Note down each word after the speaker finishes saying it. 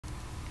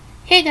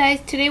Hey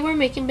guys, today we're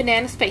making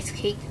banana spice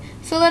cake,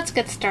 so let's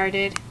get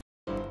started.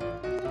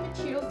 The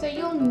materials that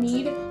you'll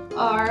need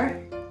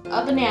are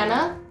a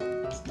banana,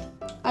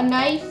 a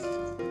knife,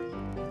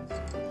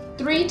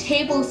 3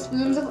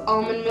 tablespoons of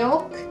almond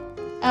milk,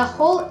 a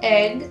whole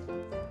egg,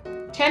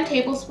 10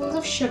 tablespoons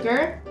of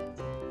sugar,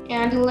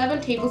 and 11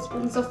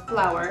 tablespoons of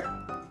flour.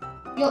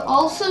 You'll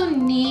also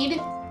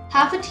need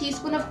half a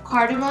teaspoon of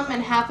cardamom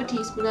and half a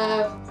teaspoon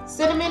of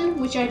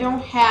cinnamon, which I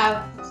don't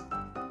have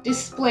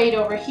displayed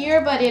over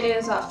here, but it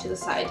is off to the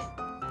side.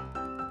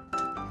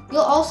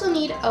 You'll also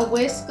need a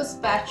whisk, a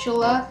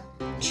spatula,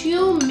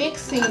 2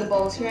 mixing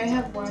bowls. Here I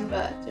have one,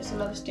 but there's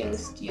another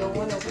stainless steel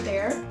one over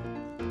there.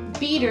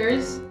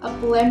 Beaters, a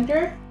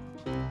blender,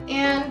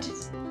 and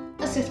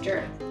a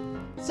sifter.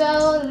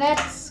 So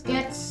let's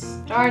get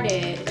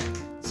started.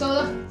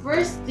 So the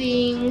first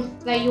thing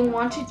that you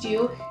want to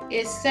do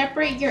is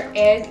separate your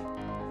egg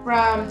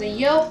from the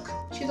yolk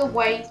to the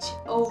white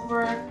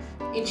over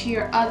into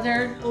your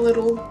other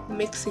little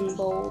mixing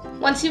bowl.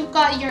 Once you've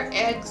got your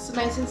eggs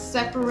nice and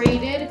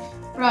separated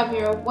from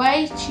your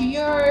white to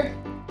your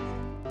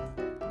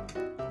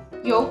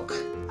yolk,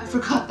 I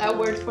forgot that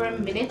word for a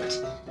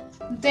minute,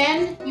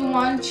 then you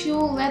want to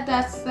let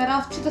that set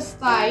off to the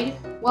side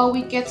while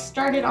we get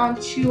started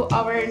onto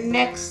our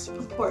next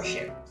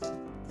proportion.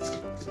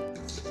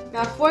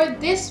 Now for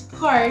this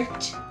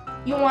part,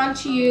 you want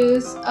to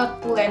use a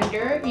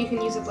blender. You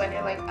can use a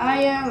blender like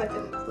I am, like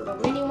a little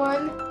mini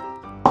one.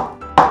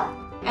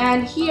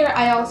 And here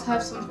I also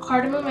have some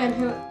cardamom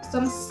and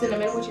some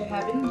cinnamon, which I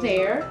have in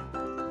there.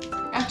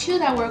 Now to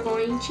that we're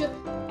going to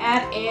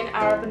add in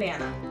our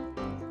banana.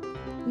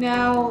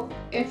 Now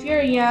if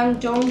you're young,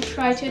 don't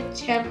try to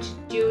attempt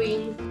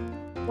doing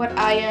what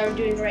I am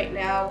doing right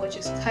now, which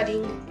is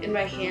cutting in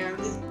my hand.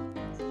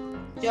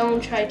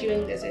 Don't try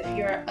doing this if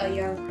you're a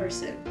young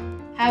person.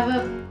 Have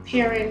a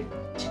parent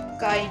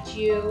guide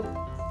you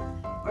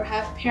or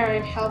have a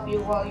parent help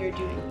you while you're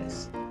doing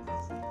this.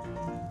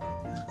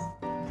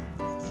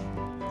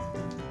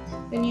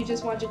 Then you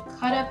just want to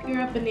cut up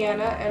your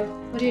banana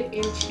and put it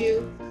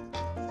into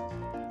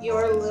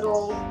your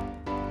little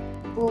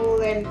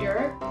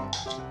blender.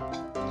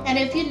 And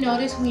if you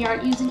notice, we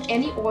aren't using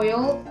any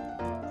oil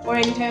or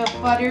any type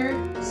of butter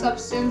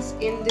substance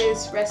in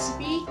this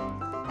recipe.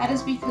 That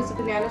is because the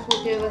bananas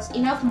will give us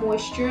enough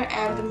moisture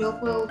and the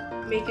milk will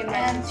make it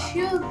nice. And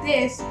to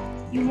this,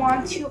 you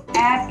want to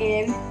add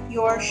in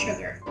your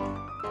sugar.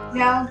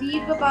 Now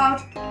leave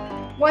about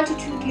 1 to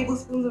 2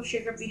 tablespoons of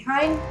sugar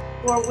behind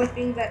for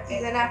whipping that in.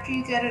 And then after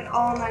you get it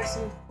all nice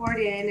and poured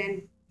in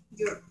and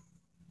you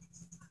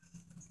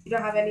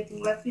don't have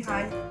anything left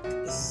behind,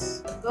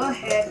 just go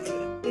ahead and give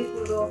it a big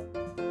little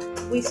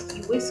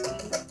whiskey.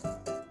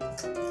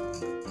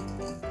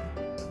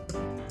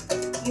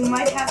 You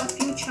might have a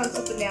few chunks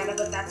of banana,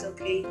 but that's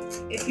okay.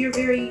 If you're a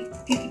very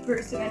picky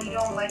person and you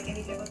don't like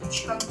any type of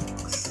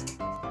chunks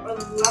or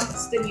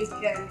lumps, then you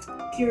can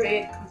puree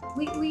it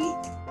completely.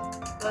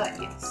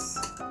 But yes.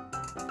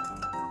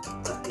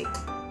 Okay.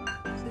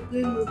 So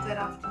good, move that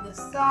off to the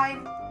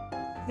side.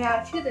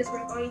 Now to this,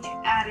 we're going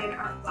to add in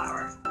our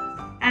flour.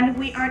 And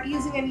we aren't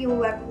using any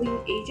leveling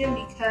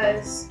agent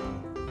because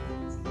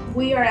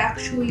we are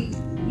actually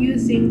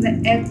using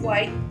the egg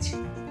white,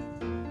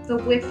 the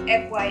whipped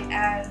egg white,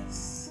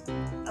 as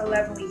a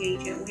leveling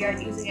agent. We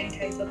aren't using any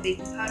type of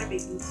baking powder,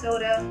 baking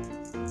soda,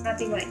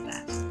 nothing like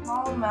that.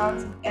 Small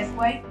amounts of egg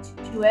white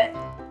to it.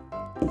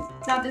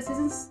 Now this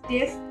isn't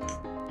stiff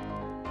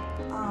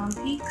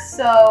peak,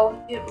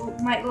 so it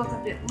might look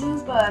a bit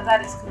loose, but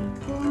that is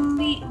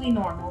completely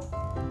normal.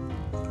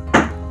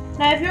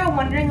 Now if you're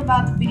wondering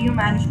about the video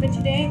management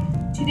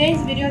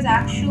today's video is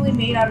actually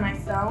made on my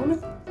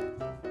phone.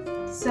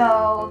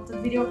 So the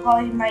video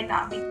quality might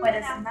not be quite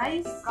as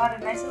nice. Got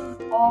it nice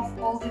and all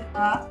folded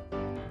up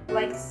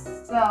like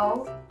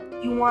so.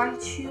 You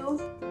want to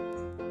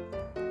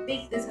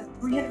bake this at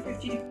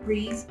 350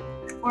 degrees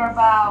for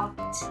about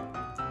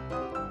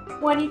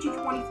 20 to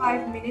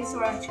 25 minutes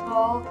or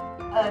until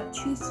a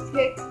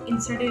toothpick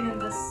inserted in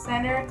the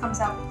center comes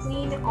out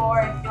clean.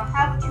 Or if you don't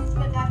have a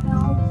toothpick at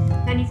home,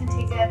 then you can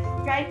take a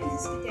dried piece of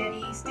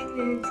spaghetti, stick it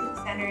into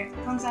the center. If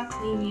it comes out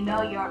clean, you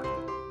know your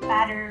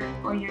batter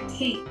or your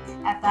cake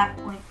at that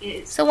point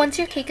is. So once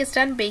your cake is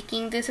done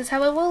baking, this is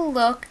how it will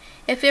look.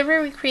 If you ever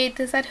recreate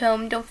this at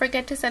home, don't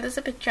forget to send us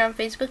a picture on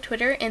Facebook,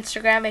 Twitter,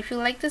 Instagram. If you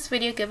like this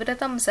video, give it a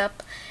thumbs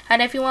up.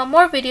 And if you want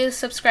more videos,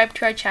 subscribe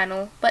to our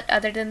channel. But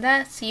other than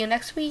that, see you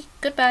next week.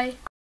 Goodbye.